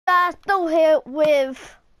guys, still here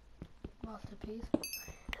with Masterpiece.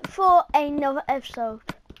 for another episode.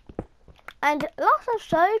 And last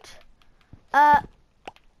episode,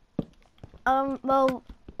 well,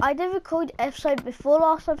 I did record the episode before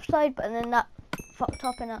last episode, but then that fucked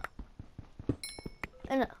up in it.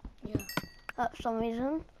 Yeah. For some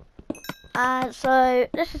reason. And so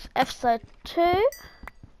this is episode 2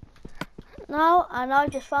 now, and I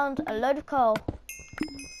just found a load of coal.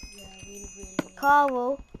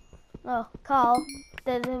 Carl,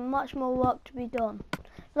 there's much more work to be done.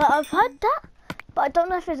 Like, I've heard that, but I don't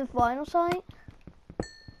know if there's a vinyl site.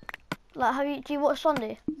 Like, do you watch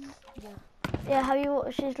Sunday? Yeah. Yeah, have you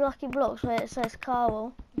watched his Lucky Blocks where it says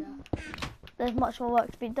Carl? Yeah. There's much more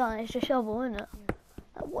work to be done. It's a shovel, isn't it? Yeah.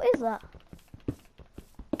 Like, what is that?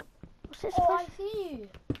 What's it Oh, supposed I see you.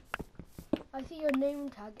 I see your name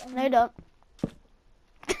tag. No, you don't.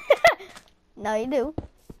 No, you do.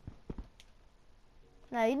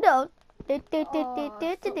 No, you don't. No,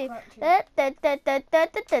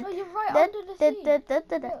 you're right under the sea. Look.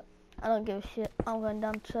 I don't give a shit. I'm going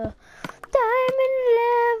down to diamond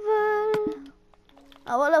level.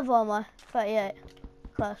 Oh, what level am I? 38.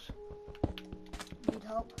 Close. Need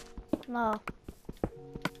help? No.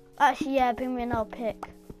 Actually, yeah, bring me another pick.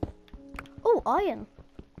 Oh, iron.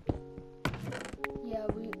 Yeah,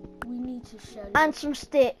 we need to share. And some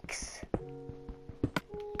sticks.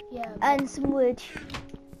 Yeah. And some wood.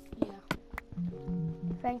 Yeah.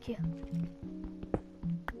 Thank you.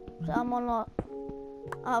 So I'm on what?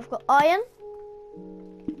 I've got iron.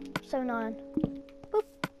 7 iron. Boop.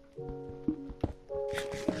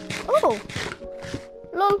 Oh!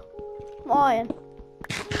 Lol. My iron.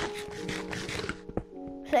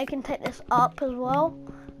 So I can take this up as well.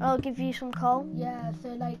 And I'll give you some coal. Yeah, so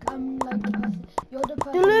like I'm like the person. You're the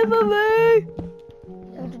person. Deliver me!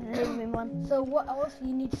 Yeah. Deliver me one. So what else?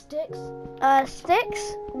 You need sticks?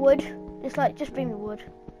 Sticks, wood. It's like, just bring me wood.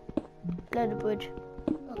 Load of wood.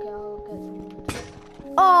 Okay, I'll get some wood.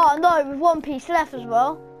 Oh no, with one piece left as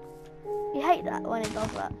well. You hate that when it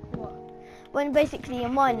does that. What? When basically you're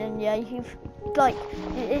mining, yeah, you've like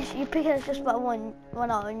your pickaxe just about one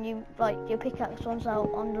out, and you like your pickaxe runs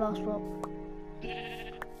out on the last block. Okay.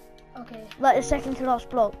 Like the second to last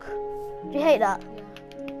block. Do you hate that? Yeah.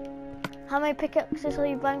 How many pickaxes are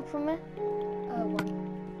you buying from me?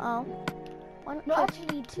 One. Oh. Why not? No,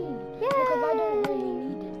 actually 2. Yeah. Because I don't really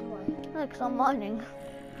need it, do I? No, because I'm mining.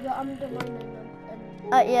 Yeah, I'm the miner.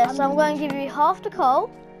 Yeah, so I'm going to give you half the coal.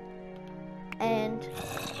 And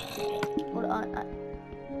what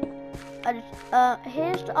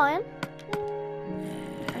here's the iron.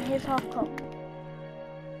 And here's half coal.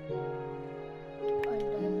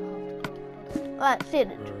 Right, see it.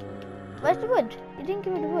 Where's the wood? You didn't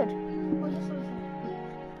give me the wood. Oh, yes,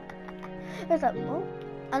 Where's that? Oh,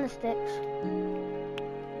 and the sticks.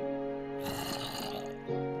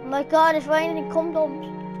 Oh my god, it's raining condoms.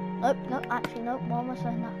 Nope, no, actually, nope, why am I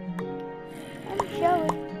saying that? I'm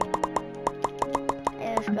showing.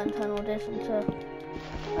 Yeah, it's going to turn all this into...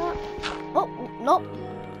 oh, nope.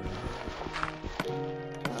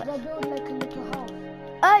 Should I build like a little house?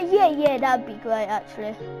 Yeah, that'd be great,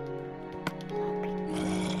 actually.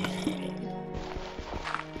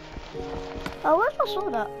 Oh, where's my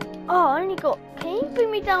sword at? Oh, I only got... Can you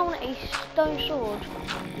bring me down a stone sword?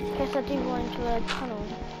 In case I do go into a tunnel.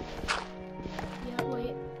 Yeah,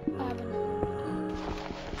 wait. I have enough.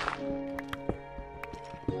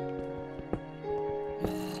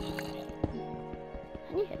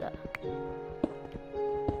 Can you hear that?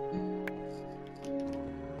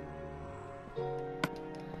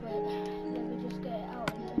 Wait, let me just get it out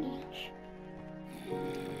and ready.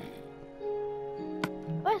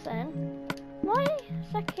 Wait a second. My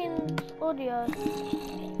second audio...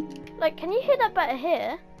 Like, can you hear that better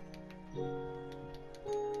here?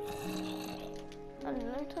 I don't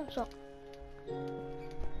know, turn this up.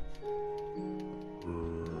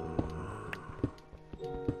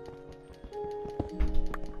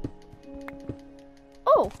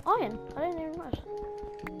 Oh, iron. I didn't even notice.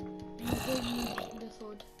 You gave me the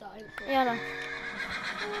sword that I thought. Yeah, no.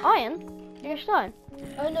 Iron? You're stone.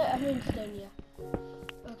 Oh no, I mean stone, yeah.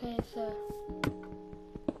 Okay, so...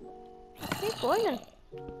 Keep going then.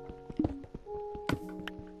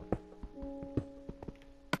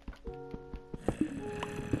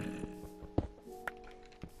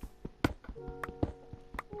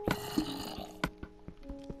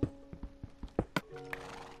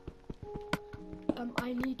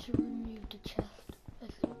 I need to remove the chest, I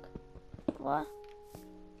think. What?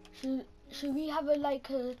 Should we have a grass,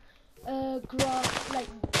 like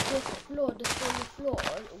this floor, the solid floor,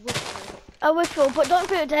 or wood floor? A wood floor, but don't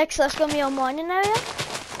put it there because that's going to be our mining area.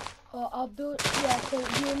 Or I'll build. Yeah. So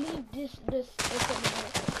you leave this equipment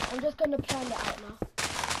here. I'm just gonna plan it out now.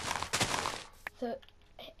 So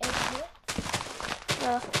egg here.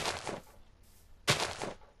 Yeah.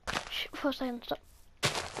 Shh, for a second, stop.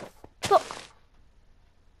 Stop!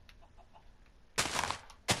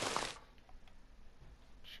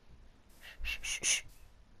 Shh, shh, shh, shh.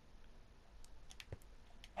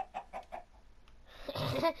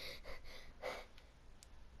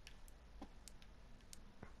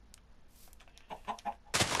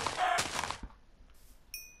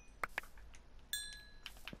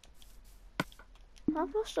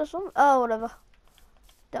 I've lost this one. Oh, whatever.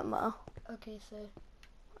 Don't matter. Okay, so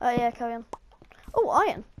Oh, yeah, carry on. Oh,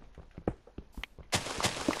 iron.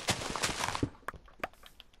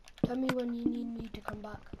 tell me when you need me to come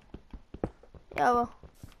back. Yeah, well.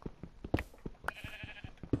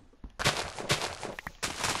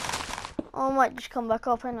 I might just come back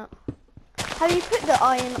up, innit? Have you put the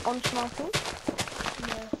iron on smelting?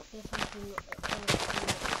 No, there's something.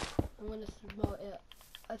 I'm gonna smelt it.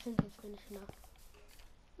 I think it's finished now.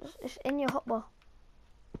 It's in your hotbar.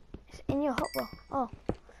 It's in your hotbar. Oh.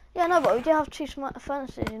 Yeah, no, but we do have two smart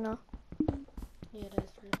furnaces, you know. Yeah,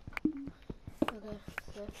 that's true. Okay,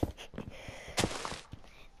 so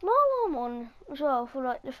My alarm on as well for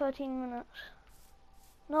like the 13 minutes.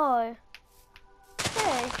 No.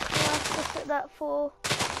 Hey, you have to set that for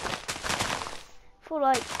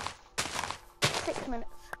like 6 minutes.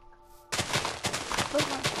 For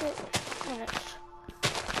like 6 minutes.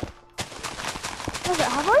 Okay,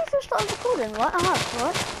 have I even started recording, right? I have,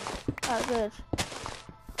 right? Oh, good.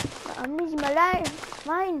 But I'm losing my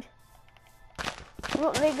mind. I'm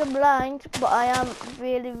not really blind, but I am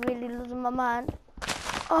really losing my mind.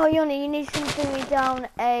 Oh, Yoni, you need to bring me down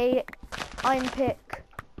a iron pick.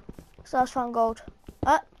 So that's found gold.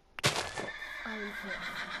 iron pick.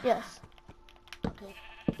 Yes. Okay.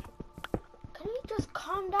 Can you just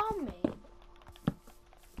calm down, mate?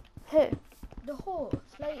 Who? The horse,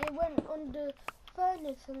 like it went on the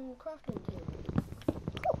furnace and crafting table.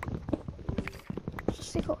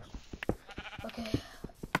 Just see horse. Okay,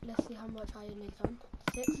 let's see how much iron is on.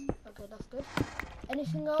 6. Okay, that's good.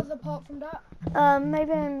 Anything else apart from that?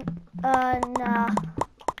 Maybe, nah.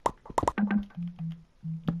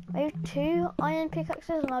 Maybe 2 iron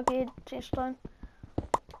pickaxes and I'll get 2 stone.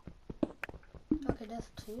 Okay, that's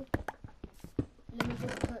 2. Let me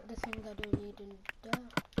just put the things I don't need in there.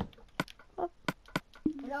 Oh.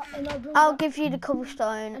 And I'll bring I'll give you the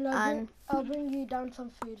cobblestone and I'll bring you down some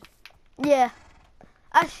food. yeah.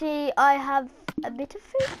 Actually, I have a bit of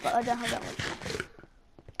food, but I don't have that much.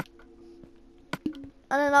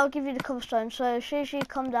 And then I'll give you the cobblestone. So as soon as you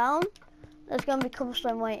come down, there's going to be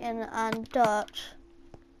cobblestone waiting and dirt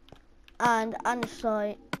and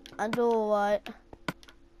andesite and all white.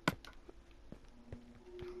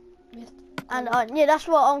 And yeah, that's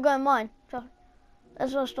what I'm going to mine. So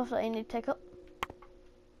there's all stuff that you need to take up.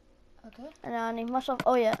 Okay. And then I need myself.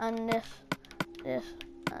 Oh yeah, and this, and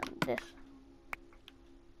this.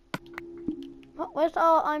 What? Where's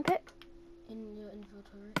our iron pick? In your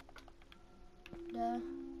inventory. There.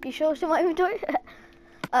 You sure it's in my inventory?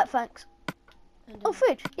 Thanks. Oh,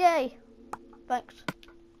 food! Yay! Thanks.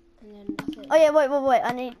 And then that's it. Oh yeah, wait.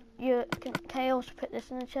 I need you. Can you also put this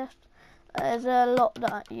in the chest? There's a lot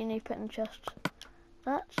that you need to put in the chest.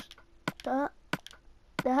 That.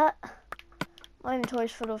 My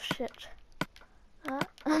inventory's full of shit. That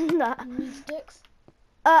and that. You need sticks?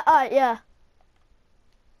 Yeah.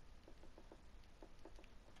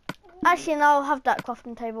 Actually, no, I'll have that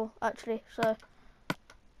crafting table. Actually, so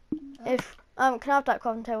if can I have that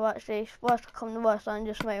crafting table? Actually, worst come to worst, I'm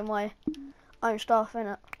just making my own stuff in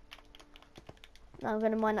it. Now I'm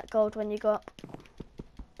gonna mine that gold when you got.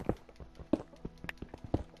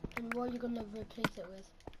 And what are you gonna replace it with?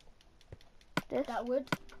 This. That wood?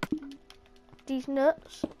 These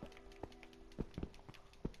nuts.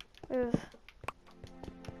 With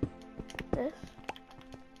this.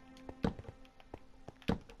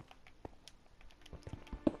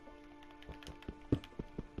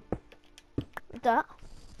 With that.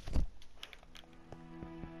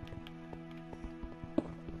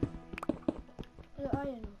 The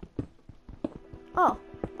iron. Oh,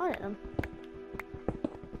 I need them.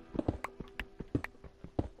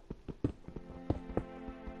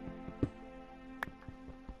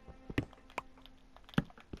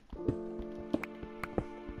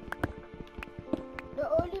 The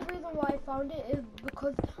only reason why I found it is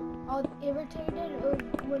because I was irritated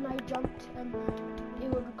when I jumped and it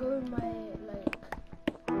would go in my like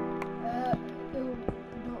it would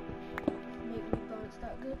not make me bounce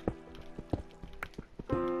that good.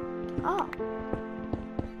 Oh.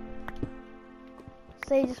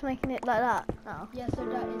 they just making it like that now? Yeah, so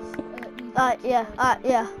that is easy. Yeah,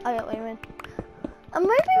 yeah, I get what you mean. And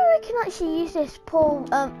maybe we can actually use this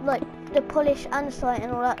like the polish andesite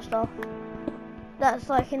and all that stuff. That's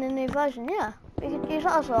like in the new version, yeah. We could use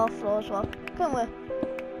that as our floor as well, couldn't we?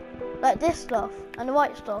 Like this stuff and the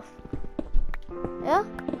white stuff. Yeah?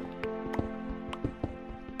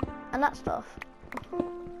 And that stuff. On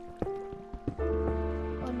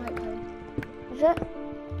nighttime. Is it?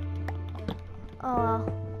 Oh wow.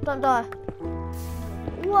 Don't die.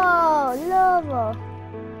 Whoa, lava.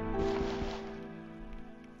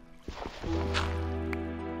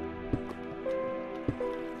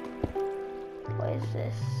 What is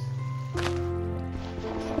this?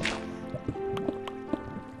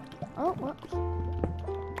 Oh, whoops.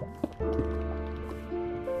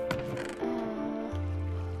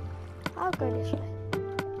 I'll go this way.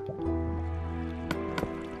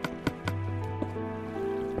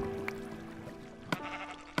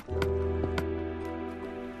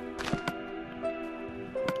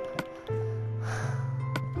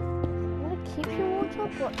 Keep your water,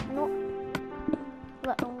 but not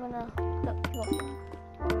like I'm gonna look.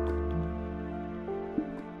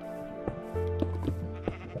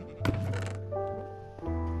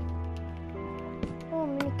 Oh,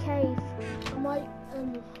 mini cave. I might,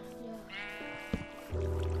 yeah.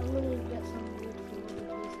 I'm gonna get some wood from other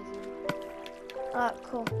places. Alright,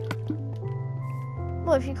 cool.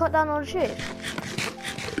 What, if you cut down all the trees?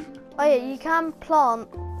 Oh yeah, you can plant.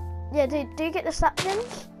 Yeah, do you get the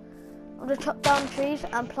saplings? Or the chop down trees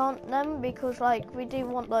and plant them, because like we do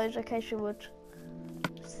want those acacia wood.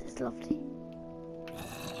 This is lovely.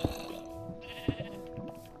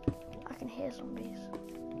 I can hear zombies.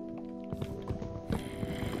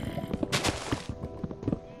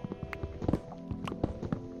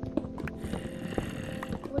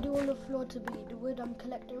 What do you want the floor to be? The wood I'm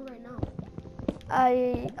collecting right now?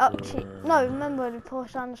 No, remember the poor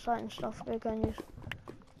andesite and stuff we're going to use.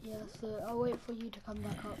 Yeah, so I'll wait for you to come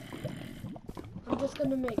back up. I'm just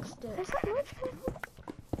gonna make sticks. Is that noise coming from?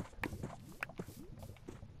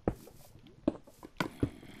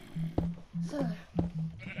 So,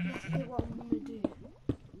 let's see what I'm gonna do.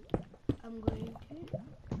 I'm going to...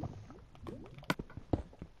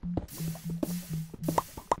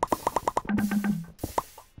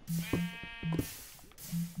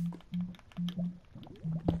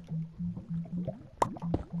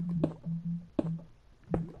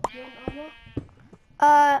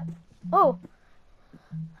 Oh.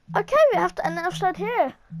 Okay, we have to end the episode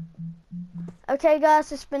here. Okay,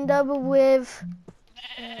 guys, it's been double with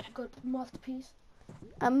got masterpiece.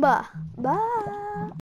 Bye.